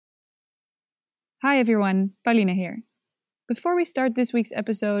Hi everyone, Paulina here. Before we start this week's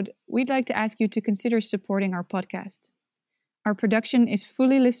episode, we'd like to ask you to consider supporting our podcast. Our production is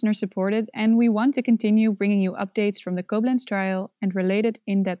fully listener supported, and we want to continue bringing you updates from the Koblenz trial and related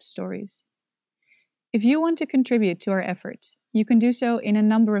in depth stories. If you want to contribute to our effort, you can do so in a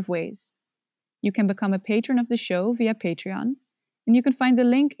number of ways. You can become a patron of the show via Patreon, and you can find the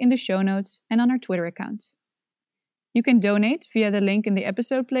link in the show notes and on our Twitter account. You can donate via the link in the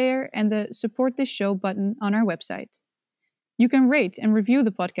episode player and the Support This Show button on our website. You can rate and review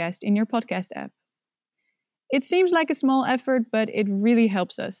the podcast in your podcast app. It seems like a small effort, but it really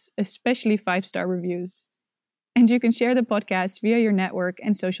helps us, especially 5-star reviews. And you can share the podcast via your network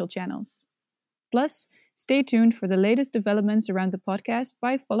and social channels. Plus, stay tuned for the latest developments around the podcast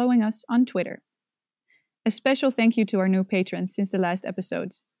by following us on Twitter. A special thank you to our new patrons since the last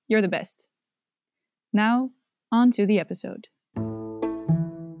episode. You're the best. Now, on to the episode.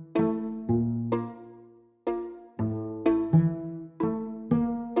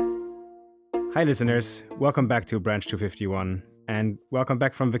 Hi listeners, welcome back to Branch 251, and welcome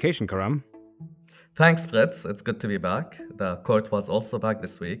back from vacation, Karam. Thanks, Fritz. It's good to be back. The court was also back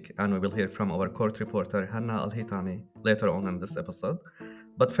this week, and we will hear from our court reporter, Hanna Al-Hitami, later on in this episode.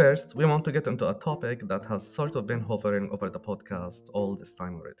 But first, we want to get into a topic that has sort of been hovering over the podcast all this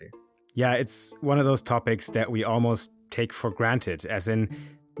time already. Yeah, it's one of those topics that we almost take for granted, as in,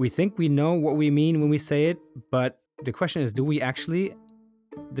 we think we know what we mean when we say it, but the question is, do we actually?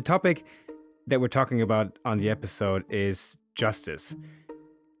 The topic that we're talking about on the episode is justice.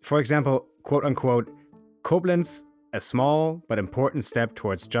 For example, quote unquote, Koblenz, a small but important step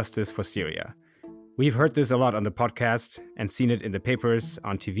towards justice for Syria. We've heard this a lot on the podcast and seen it in the papers,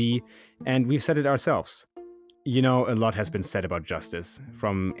 on TV, and we've said it ourselves. You know, a lot has been said about justice,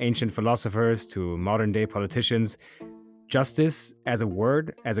 from ancient philosophers to modern-day politicians. Justice, as a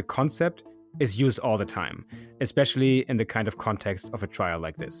word, as a concept, is used all the time, especially in the kind of context of a trial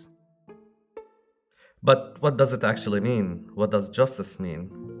like this. But what does it actually mean? What does justice mean?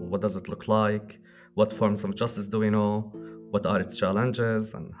 What does it look like? What forms of justice do we know? What are its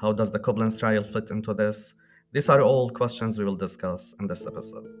challenges? And how does the Koblenz trial fit into this? These are all questions we will discuss in this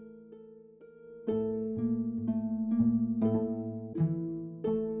episode.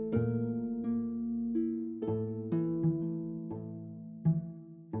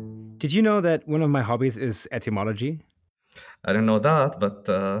 Did you know that one of my hobbies is etymology? I don't know that, but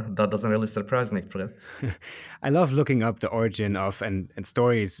that doesn't really surprise me, Fritz. I love looking up the origin of and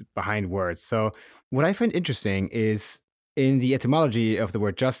stories behind words. So, what I find interesting is in the etymology of the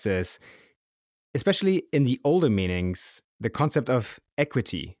word justice, especially in the older meanings, the concept of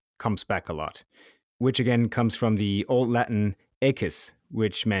equity comes back a lot, which again comes from the Old Latin equus,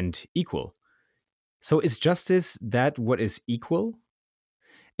 which meant equal. So, is justice that what is equal?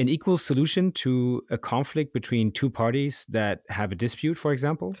 An equal solution to a conflict between two parties that have a dispute, for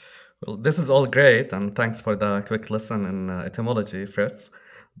example? Well, this is all great, and thanks for the quick lesson in etymology, Fritz.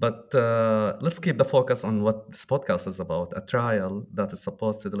 But let's keep the focus on what this podcast is about, a trial that is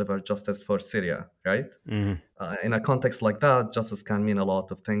supposed to deliver justice for Syria, right? Mhm. In a context like that, justice can mean a lot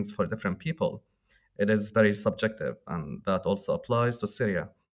of things for different people. It is very subjective, and that also applies to Syria.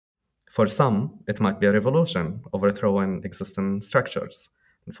 For some, it might be a revolution, overthrowing existing structures.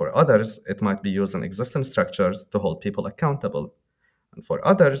 And for others, it might be using existing structures to hold people accountable. And for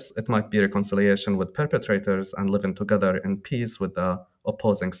others, it might be reconciliation with perpetrators and living together in peace with the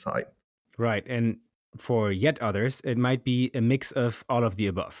opposing side. Right. And for yet others, it might be a mix of all of the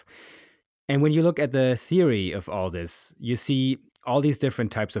above. And when you look at the theory of all this, you see all these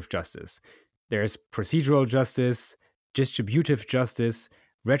different types of justice. There's procedural justice, distributive justice,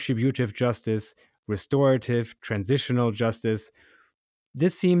 retributive justice, restorative, transitional justice.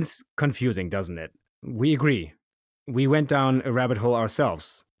 This seems confusing, doesn't it? We agree. We went down a rabbit hole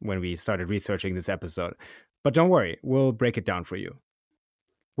ourselves when we started researching this episode. But don't worry, we'll break it down for you.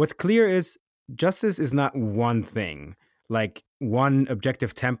 What's clear is justice is not one thing, like one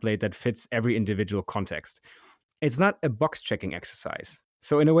objective template that fits every individual context. It's not a box checking exercise.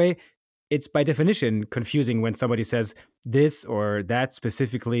 So, in a way, it's by definition confusing when somebody says this or that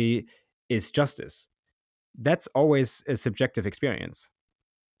specifically is justice. That's always a subjective experience.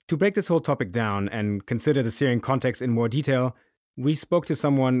 To break this whole topic down and consider the Syrian context in more detail, we spoke to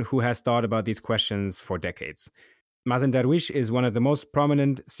someone who has thought about these questions for decades. Mazen Darwish is one of the most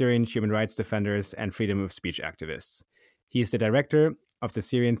prominent Syrian human rights defenders and freedom of speech activists. He is the director of the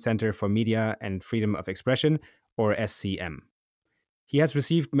Syrian Center for Media and Freedom of Expression, or SCM. He has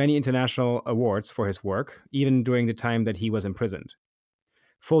received many international awards for his work, even during the time that he was imprisoned.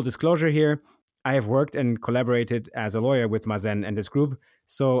 Full disclosure here, I have worked and collaborated as a lawyer with Mazen and his group,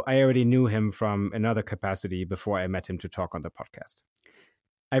 so I already knew him from another capacity before I met him to talk on the podcast.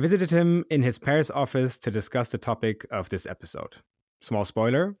 I visited him in his Paris office to discuss the topic of this episode. Small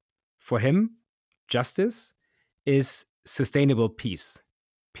spoiler, for him, justice is sustainable peace,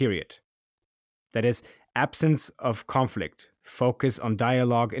 period. That is, absence of conflict, focus on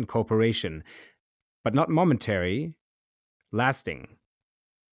dialogue and cooperation, but not momentary, lasting.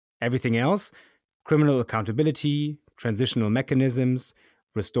 Everything else, criminal accountability, transitional mechanisms,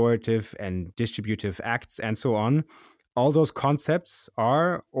 restorative and distributive acts, and so on, all those concepts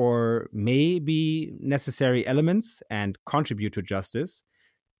are or may be necessary elements and contribute to justice.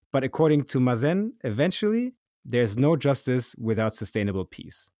 But according to Mazen, eventually, there's no justice without sustainable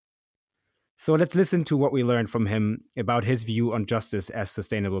peace. So let's listen to what we learned from him about his view on justice as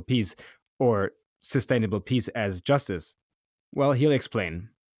sustainable peace, or sustainable peace as justice. Well, he'll explain.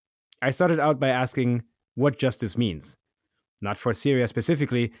 I started out by asking what justice means. Not for Syria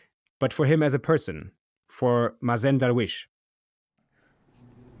specifically, but for him as a person, for Mazen Darwish.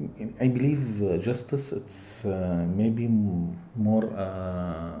 I believe justice, it's maybe more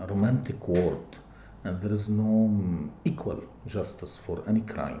a romantic word, and there is no equal justice for any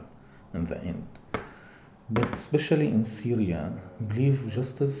crime in the end. But especially in Syria, I believe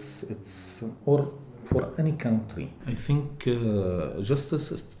justice, or for any country, I think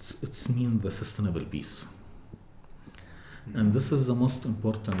justice, it's mean the sustainable peace. And this is the most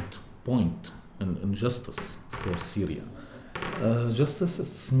important point in justice for Syria. Justice,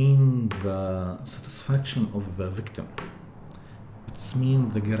 it's mean the satisfaction of the victim. It's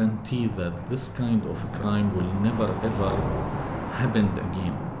mean the guarantee that this kind of crime will never ever happen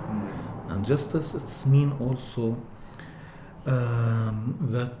again. And justice, it's mean also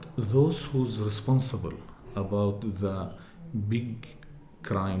that those who's responsible about the big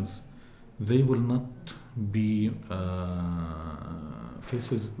crimes, they will not be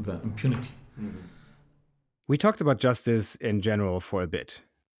faces the impunity. We talked about justice in general for a bit,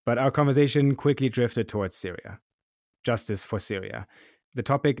 but our conversation quickly drifted towards Syria. Justice for Syria, the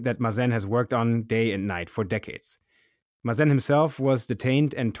topic that Mazen has worked on day and night for decades. Mazen himself was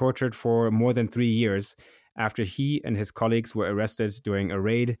detained and tortured for more than 3 years after he and his colleagues were arrested during a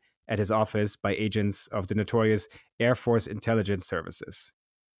raid at his office by agents of the notorious Air Force Intelligence Services.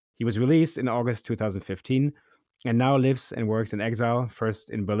 He was released in August 2015 and now lives and works in exile, first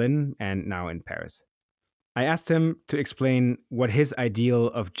in Berlin and now in Paris. I asked him to explain what his ideal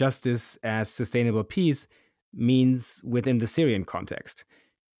of justice as sustainable peace means within the Syrian context.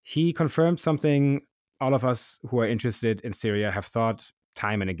 He confirmed something all of us who are interested in Syria have thought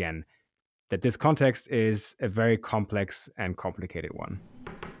time and again, that this context is a very complex and complicated one.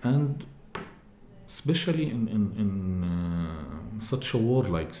 And especially in such a war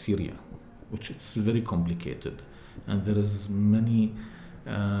like Syria, which it's very complicated, and there is many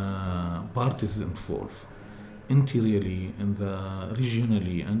parties involved, interiorly, and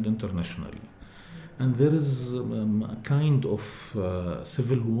regionally and internationally. And there is a kind of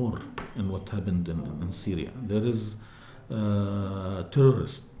civil war in what happened in Syria. There is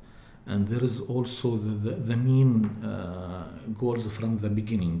terrorists, and there is also the main goals from the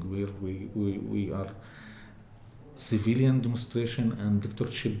beginning, where we are civilian demonstration and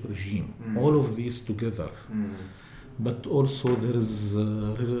dictatorship regime. All of these together. But also there is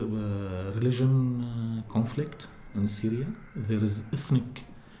religion conflict in Syria. There is ethnic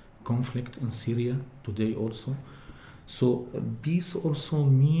conflict in Syria today also. So peace also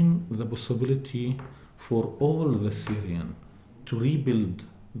mean the possibility for all the Syrian to rebuild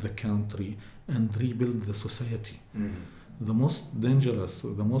the country and rebuild the society. The most dangerous,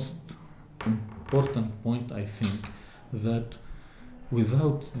 the most important point, I think, that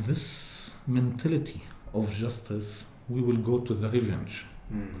without this mentality of justice, we will go to the revenge.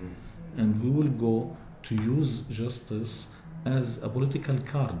 And we will go to use justice as a political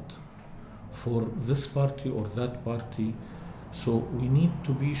card for this party or that party. So we need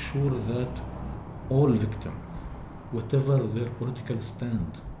to be sure that all victims, whatever their political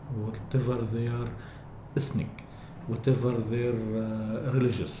stand, whatever they are ethnic, whatever their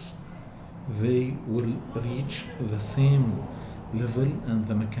religious, they will reach the same level and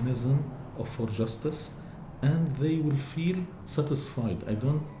the mechanism for justice, and they will feel satisfied. I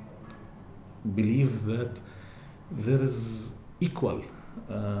don't believe that there is equal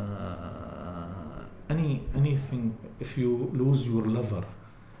anything. If you lose your lover,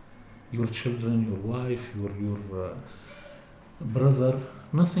 your children, your wife, your brother,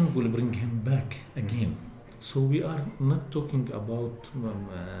 nothing will bring him back again. So we are not talking about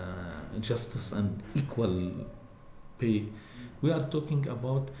justice and equal pay. We are talking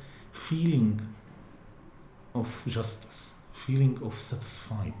about feeling of justice, feeling of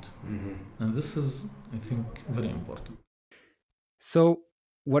satisfied. And this is, I think, very important. So,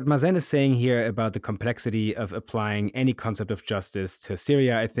 what Mazen is saying here about the complexity of applying any concept of justice to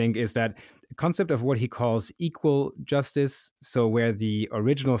Syria, I think, is that the concept of what he calls equal justice, so where the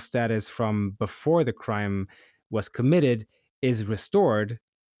original status from before the crime was committed is restored,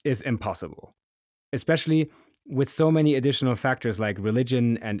 is impossible. Especially with so many additional factors like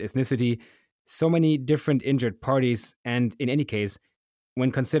religion and ethnicity, so many different injured parties, and in any case,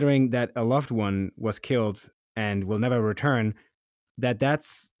 when considering that a loved one was killed and will never return,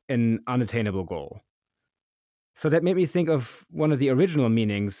 that's an unattainable goal. So that made me think of one of the original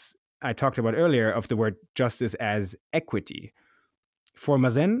meanings I talked about earlier of the word justice as equity. For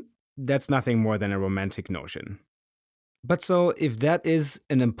Mazen, that's nothing more than a romantic notion. But so, if that is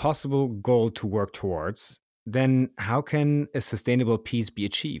an impossible goal to work towards, then how can a sustainable peace be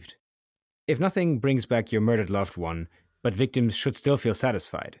achieved? If nothing brings back your murdered loved one, but victims should still feel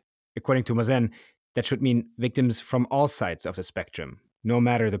satisfied, according to Mazen, that should mean victims from all sides of the spectrum, no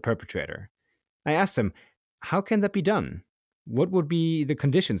matter the perpetrator. I asked him, how can that be done? What would be the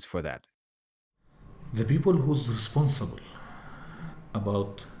conditions for that? The people who's responsible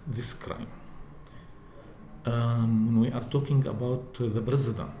about this crime, when we are talking about the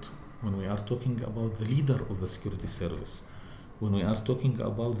president, when we are talking about the leader of the security service, when we are talking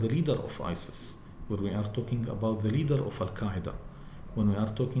about the leader of ISIS, when we are talking about the leader of Al-Qaeda, when we are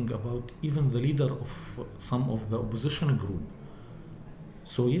talking about even the leader of some of the opposition group.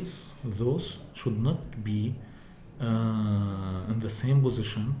 So yes, those should not be in the same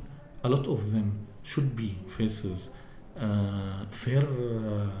position. A lot of them should be faces fair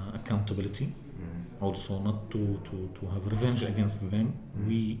accountability. Also not to have revenge against them.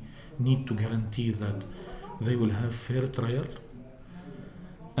 We need to guarantee that they will have fair trial.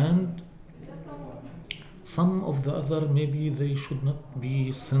 And some of the other, maybe they should not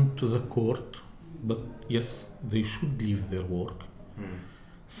be sent to the court, but yes, they should leave their work.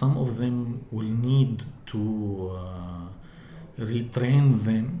 Some of them will need to retrain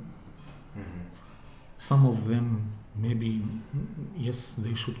them. Some of them, maybe, yes,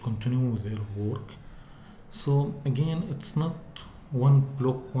 they should continue their work. So again, it's not one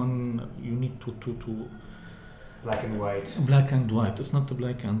block, you need to Black and white. Black and white. It's not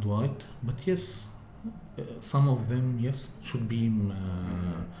black and white, but yes, some of them, yes, should be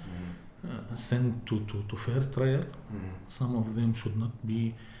sent to fair trial. Some of them should not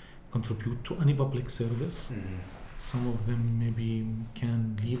be contribute to any public service. Some of them maybe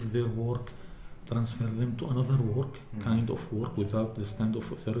can leave their work, transfer them to another work, kind of work without this kind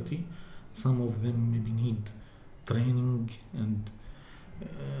of authority. Some of them maybe need training and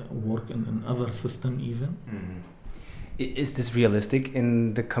work in other system even. Is this realistic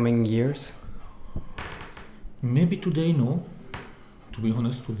in the coming years? Maybe today, no, to be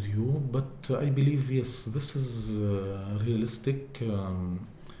honest with you, but I believe, yes, this is realistic.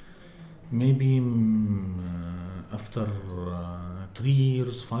 Maybe after 3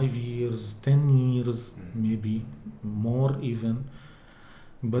 years, 5 years, 10 years, maybe more even.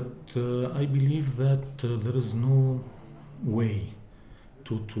 But I believe that there is no way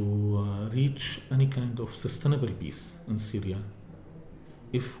to reach any kind of sustainable peace in Syria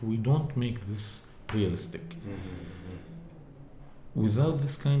if we don't make this realistic. Without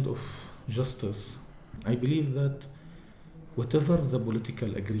this kind of justice, I believe that whatever the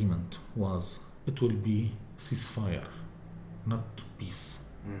political agreement was, it will be ceasefire, not peace.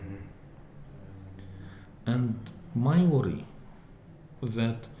 And my worry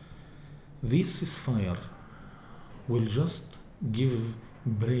that this ceasefire will just give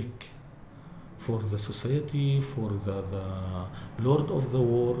break for the society, for the lord of the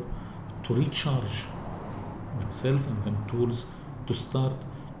war to recharge themselves and them tools to start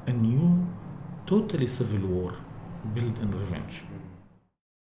a new, totally civil war built in revenge.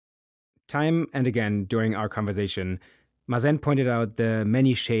 Time and again during our conversation, Mazen pointed out the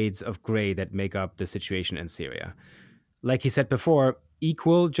many shades of gray that make up the situation in Syria. Like he said before,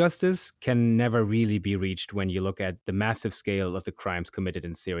 equal justice can never really be reached when you look at the massive scale of the crimes committed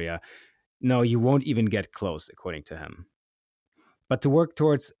in Syria. No, you won't even get close, according to him. But to work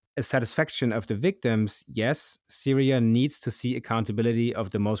towards a satisfaction of the victims, yes, Syria needs to see accountability of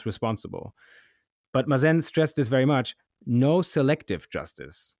the most responsible. But Mazen stressed this very much: no selective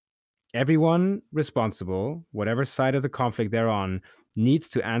justice. Everyone responsible, whatever side of the conflict they're on, needs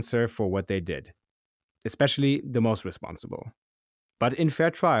to answer for what they did, especially the most responsible, but in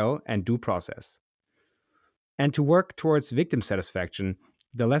fair trial and due process. And to work towards victim satisfaction,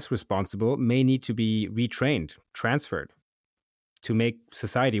 the less responsible may need to be retrained, transferred. to make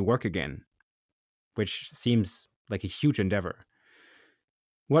society work again, which seems like a huge endeavor.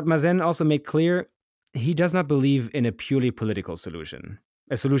 What Mazen also made clear, he does not believe in a purely political solution,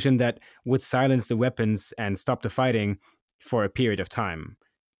 a solution that would silence the weapons and stop the fighting for a period of time,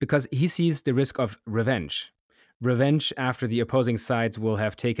 because he sees the risk of revenge. Revenge after the opposing sides will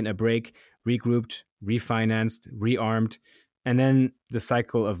have taken a break, regrouped, refinanced, rearmed, and then the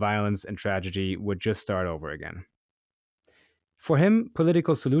cycle of violence and tragedy would just start over again. For him,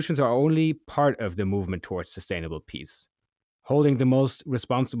 political solutions are only part of the movement towards sustainable peace. Holding the most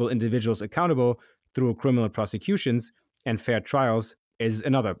responsible individuals accountable through criminal prosecutions and fair trials is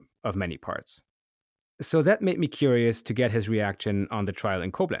another of many parts. So that made me curious to get his reaction on the trial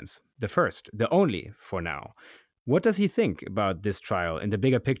in Koblenz, the first, the only for now. What does he think about this trial in the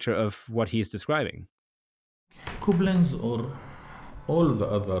bigger picture of what he is describing? Koblenz or all the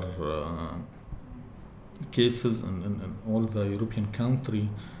other cases in all the European country,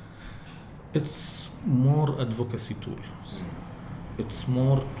 it's more advocacy tools. It's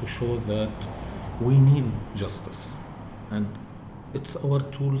more to show that we need justice. And it's our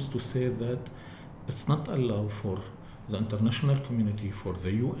tools to say that it's not allowed for the international community, for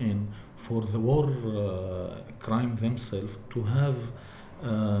the UN, for the war crime themselves to have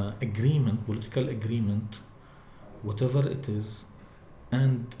agreement, political agreement, whatever it is,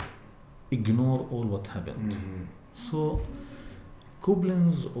 and ignore all what happened. So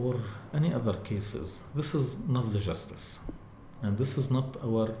Koblenz or any other cases, this is not the justice. And this is not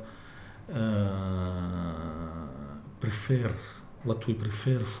our what we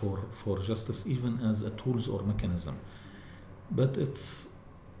prefer for justice, even as a tools or mechanism. But it's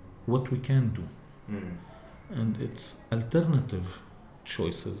what we can do. And it's alternative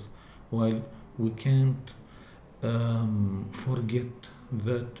choices, while we can't forget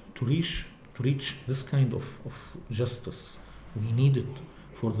that to reach this kind of justice, we need it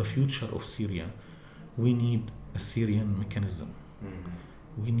for the future of Syria. We need a Syrian mechanism.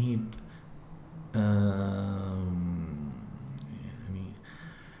 We need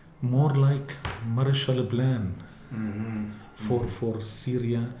more like Marshall Plan for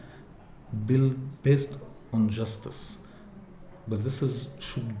Syria, based on justice. But this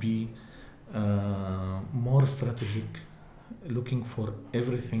should be more strategic, looking for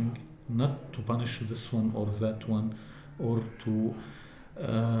everything, not to punish this one or that one, or to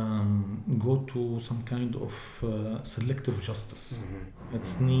go to some kind of selective justice.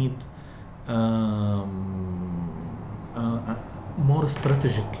 It's need more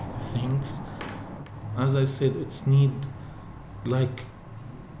strategic things. As I said, it's need like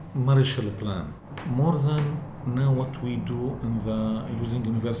Marshall Plan, more than now what we do in the using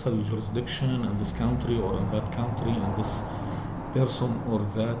universal jurisdiction in this country or in that country and this person or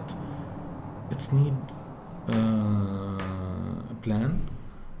that. It's need a plan.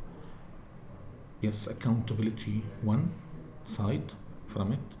 Yes, accountability one side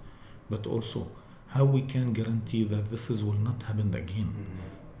from it, but also how we can guarantee that will not happen again.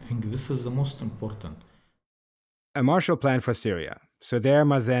 I think this is the most important. A Marshall Plan for Syria. So there,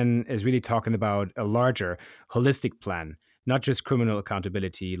 Mazen is really talking about a larger, holistic plan, not just criminal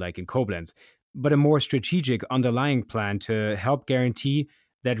accountability like in Koblenz, but a more strategic underlying plan to help guarantee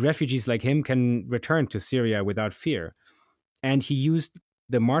that refugees like him can return to Syria without fear. And he used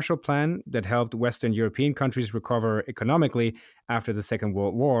the Marshall Plan that helped Western European countries recover economically after the Second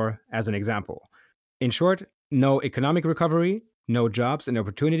World War as an example. In short, no economic recovery, no jobs and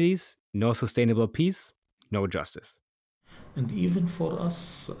opportunities, no sustainable peace, no justice. And even for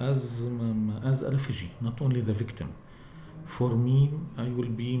us as a refugee, not only the victim, for me, I will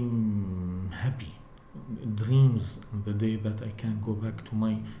be happy, dreams the day that I can go back to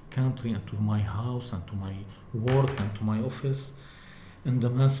my country and to my house and to my work and to my office in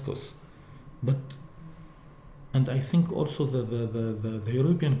Damascus. And I think also the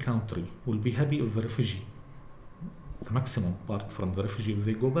European country will be happy if the refugee, the maximum part from the refugee, if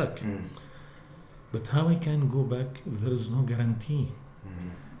they go back. But how I can go back if there is no guarantee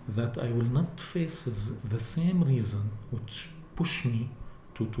that I will not face the same reason which push me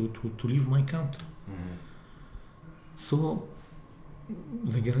to leave my country. So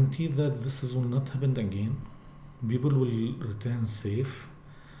the guarantee that this will not happen again, people will return safe.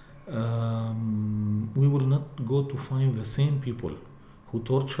 We will not go to find the same people who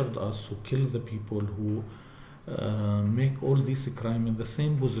tortured us, who killed the people, who make all this crime in the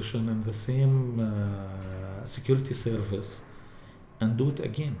same position, in the same security service, and do it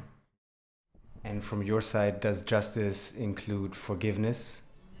again. And from your side, does justice include forgiveness?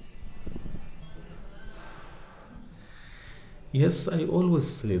 Yes, I always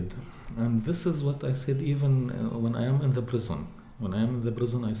said, and this is what I said even when I am in the prison, When I'm in the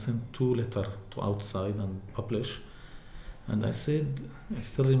prison, I sent 2 letters to outside and publish. And I said, I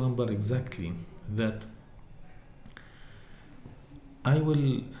still remember exactly that I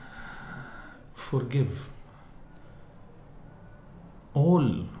will forgive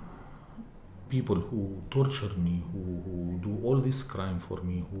all people who torture me, who do all this crime for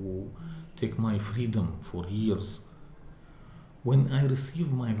me, who take my freedom for years. When I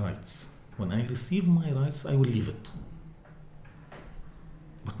receive my rights, I will leave it.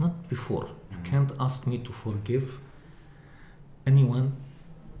 But not before. You can't ask me to forgive anyone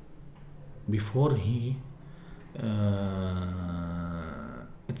before he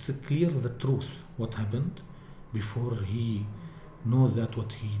it's clear the truth what happened, before he know that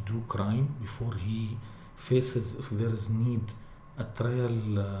what he do crime, before he faces, if there is need, a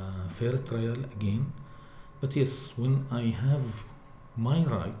trial, fair trial again. But yes, when I have my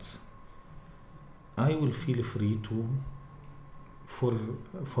rights, I will feel free to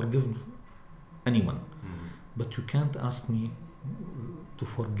forgive anyone. But you can't ask me to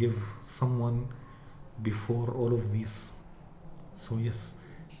forgive someone before all of this. So yes,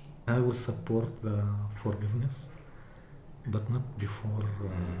 I will support the forgiveness, but not before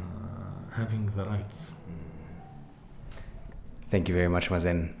having the rights. Thank you very much,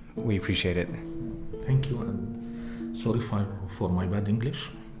 Mazen. We appreciate it. Thank you, and sorry for my bad English.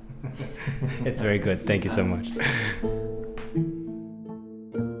 It's very good. Thank you so much.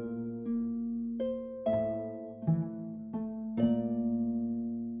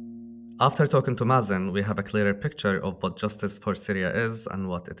 After talking to Mazen, we have a clearer picture of what justice for Syria is and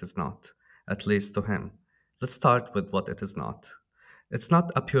what it is not, at least to him. Let's start with what it is not. It's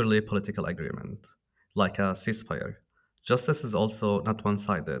not a purely political agreement, like a ceasefire. Justice is also not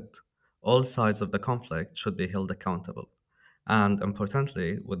one-sided. All sides of the conflict should be held accountable. And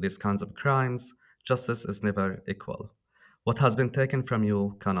importantly, with these kinds of crimes, justice is never equal. What has been taken from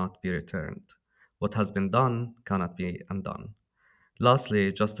you cannot be returned. What has been done cannot be undone.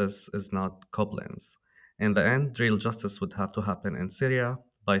 Lastly, justice is not Koblenz. In the end, real justice would have to happen in Syria,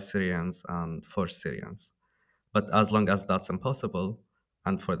 by Syrians, and for Syrians. But as long as that's impossible,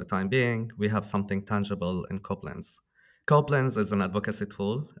 and for the time being, we have something tangible in Koblenz. Koblenz is an advocacy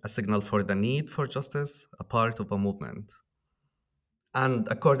tool, a signal for the need for justice, a part of a movement. And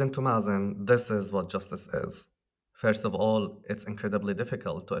according to Mazen, this is what justice is. First of all, it's incredibly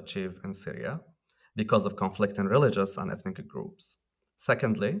difficult to achieve in Syria because of conflicting religious and ethnic groups.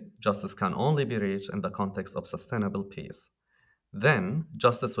 Secondly, justice can only be reached in the context of sustainable peace. Then,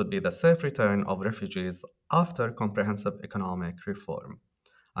 justice would be the safe return of refugees after comprehensive economic reform.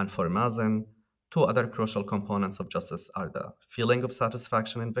 And for Mazen, 2 other crucial components of justice are the feeling of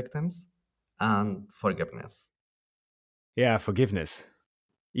satisfaction in victims and forgiveness. Yeah, forgiveness.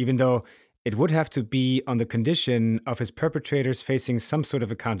 Even though it would have to be on the condition of his perpetrators facing some sort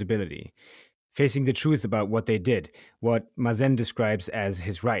of accountability, facing the truth about what they did, what Mazen describes as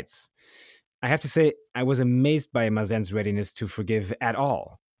his rights. I have to say, I was amazed by Mazen's readiness to forgive at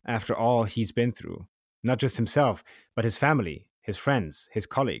all, after all he's been through. Not just himself, but his family, his friends, his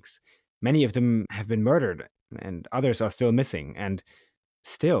colleagues. Many of them have been murdered, and others are still missing, and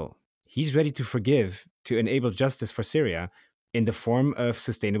still, he's ready to forgive to enable justice for Syria in the form of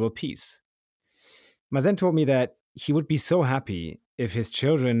sustainable peace. Mazen told me that he would be so happy if his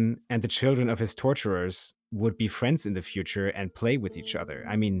children and the children of his torturers would be friends in the future and play with each other.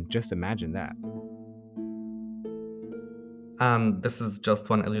 I mean, just imagine that. And this is just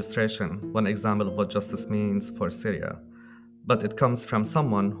one illustration, one example of what justice means for Syria. But it comes from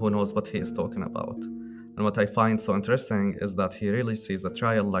someone who knows what he is talking about. And what I find so interesting is that he really sees a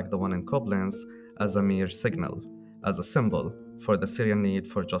trial like the one in Koblenz as a mere signal, as a symbol for the Syrian need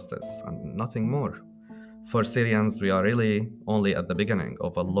for justice, and nothing more. For Syrians, we are really only at the beginning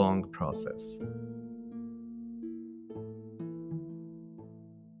of a long process.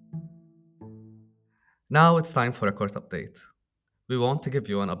 Now it's time for a court update. We want to give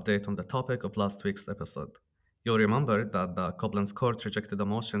you an update on the topic of last week's episode. You'll remember that the Koblenz court rejected a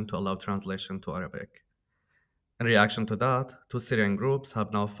motion to allow translation to Arabic. In reaction to that, 2 Syrian groups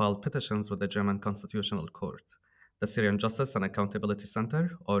have now filed petitions with the German Constitutional Court, the Syrian Justice and Accountability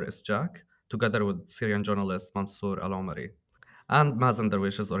Center, or SJAC, together with Syrian journalist Mansour Al-Omari, and Mazen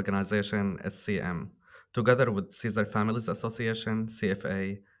Darwish's organization SCM, together with Caesar Families Association,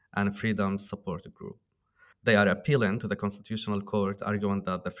 CFA, and Freedom Support Group. They are appealing to the Constitutional Court, arguing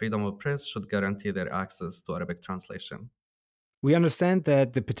that the freedom of press should guarantee their access to Arabic translation. We understand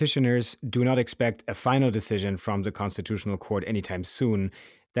that the petitioners do not expect a final decision from the Constitutional Court anytime soon.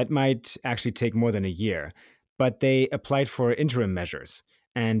 That might actually take more than a year. But they applied for interim measures.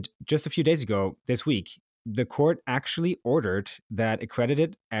 And just a few days ago, this week, the court actually ordered that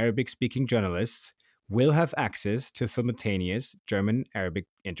accredited Arabic-speaking journalists will have access to simultaneous German-Arabic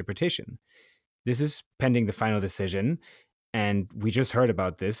interpretation. This is pending the final decision, and we just heard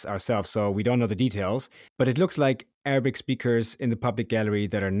about this ourselves, so we don't know the details. But it looks like Arabic speakers in the public gallery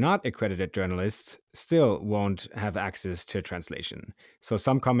that are not accredited journalists still won't have access to translation. So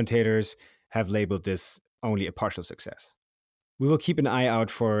some commentators have labeled this only a partial success. We will keep an eye out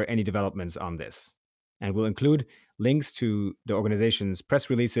for any developments on this, and we'll include links to the organization's press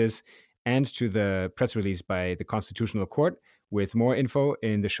releases and to the press release by the Constitutional Court with more info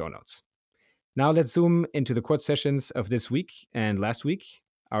in the show notes. Now let's zoom into the court sessions of this week and last week.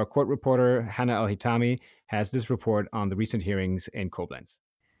 Our court reporter, Hannah Al-Hitami, has this report on the recent hearings in Koblenz.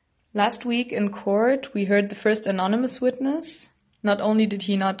 Last week in court, we heard the first anonymous witness. Not only did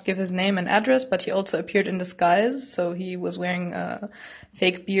he not give his name and address, but he also appeared in disguise. So he was wearing a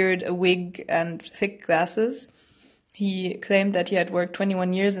fake beard, a wig, and thick glasses. He claimed that he had worked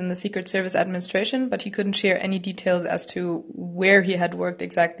 21 years in the Secret Service administration, but he couldn't share any details as to where he had worked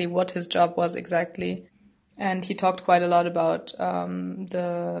exactly, what his job was exactly. And he talked quite a lot about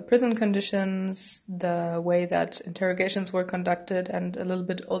the prison conditions, the way that interrogations were conducted, and a little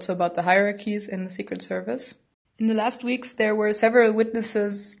bit also about the hierarchies in the Secret Service. In the last weeks, there were several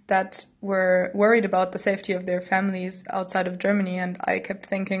witnesses that were worried about the safety of their families outside of Germany, and I kept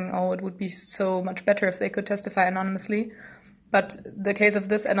thinking, oh, it would be so much better if they could testify anonymously. But the case of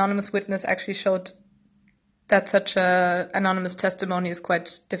this anonymous witness actually showed that such an anonymous testimony is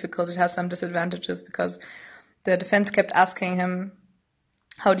quite difficult. It has some disadvantages because the defense kept asking him,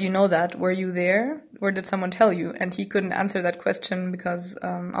 how do you know that? Were you there? Or did someone tell you? And he couldn't answer that question because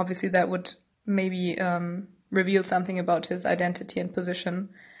obviously that would maybe reveal something about his identity and position.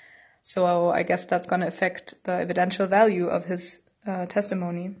 So I guess that's going to affect the evidential value of his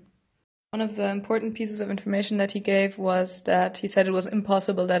testimony. One of the important pieces of information that he gave was that he said it was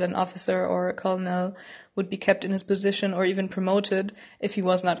impossible that an officer or a colonel would be kept in his position or even promoted if he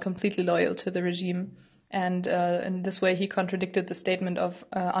was not completely loyal to the regime. And in this way, he contradicted the statement of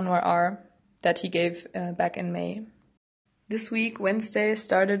Anwar R. that he gave back in May. This week, Wednesday,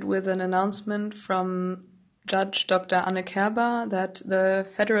 started with an announcement from Judge Dr. Anne Kerber that the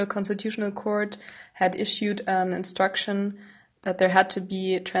Federal Constitutional Court had issued an instruction that there had to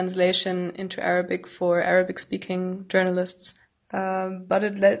be translation into Arabic for Arabic-speaking journalists. But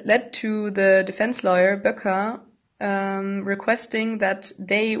it led to the defense lawyer, Böcker, requesting that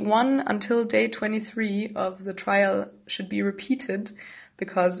day 1 until day 23 of the trial should be repeated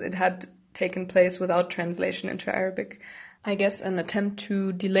because it had taken place without translation into Arabic. I guess an attempt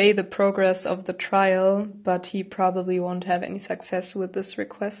to delay the progress of the trial, but he probably won't have any success with this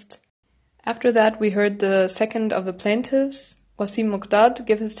request. After that, we heard the second of the plaintiffs, Wasim Muqdad,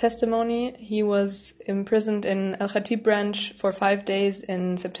 give his testimony. He was imprisoned in Al Khatib branch for 5 days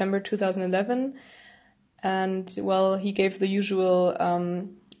in September 2011. And, well, he gave the usual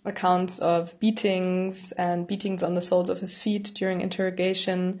accounts of beatings and beatings on the soles of his feet during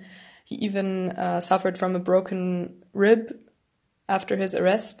interrogation. He even suffered from a broken rib after his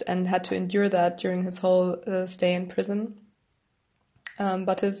arrest and had to endure that during his whole stay in prison.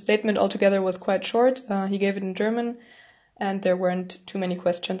 But his statement altogether was quite short. He gave it in German, and there weren't too many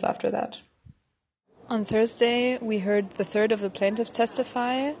questions after that. On Thursday, we heard the third of the plaintiffs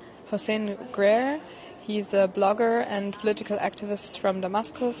testify, Hossein Greer. He's a blogger and political activist from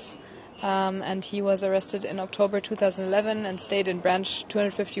Damascus, and he was arrested in October 2011 and stayed in branch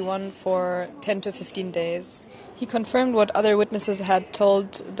 251 for 10 to 15 days. He confirmed what other witnesses had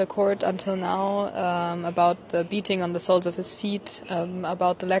told the court until now about the beating on the soles of his feet,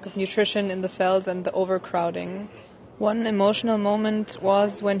 about the lack of nutrition in the cells and the overcrowding. One emotional moment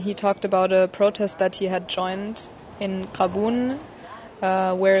was when he talked about a protest that he had joined in Qabun,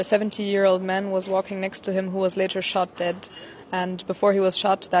 where a 70-year-old man was walking next to him who was later shot dead. And before he was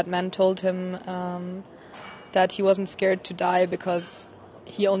shot, that man told him that he wasn't scared to die because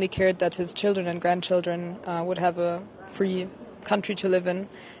he only cared that his children and grandchildren would have a free country to live in.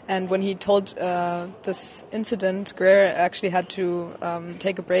 And when he told this incident, Greer actually had to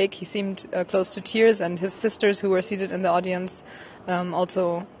take a break. He seemed close to tears, and his sisters who were seated in the audience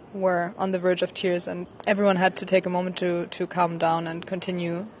also were on the verge of tears, and everyone had to take a moment to calm down and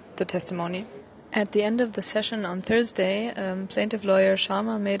continue the testimony. At the end of the session on Thursday, plaintiff lawyer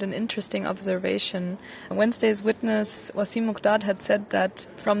Sharma made an interesting observation. Wednesday's witness, Wasim Muqdad, had said that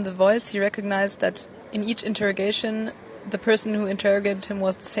from the voice he recognized that in each interrogation the person who interrogated him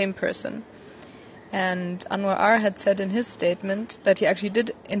was the same person. And Anwar R. had said in his statement that he actually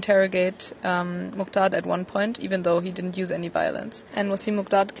did interrogate Muqdad at one point, even though he didn't use any violence. And Wasim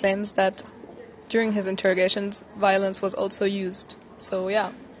Muqdad claims that during his interrogations, violence was also used. So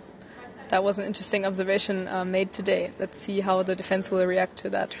yeah, that was an interesting observation made today. Let's see how the defense will react to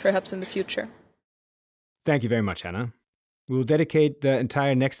that, perhaps in the future. Thank you very much, Hannah. We'll dedicate the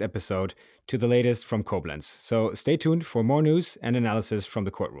entire next episode to the latest from Koblenz, so stay tuned for more news and analysis from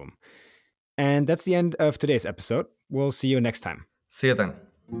the courtroom. And that's the end of today's episode. We'll see you next time. See you then.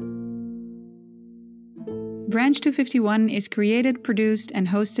 Branch 251 is created, produced and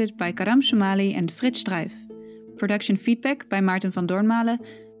hosted by Karam Shumali and Frits Strijf. Production feedback by Maarten van Doornmalen.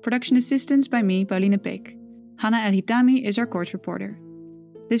 Production assistance by me, Pauline Peek. Hannah El-Hitami is our court reporter.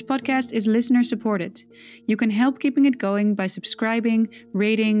 This podcast is listener supported. You can help keeping it going by subscribing,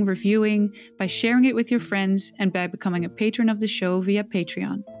 rating, reviewing, by sharing it with your friends, and by becoming a patron of the show via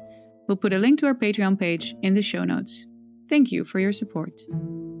Patreon. We'll put a link to our Patreon page in the show notes. Thank you for your support.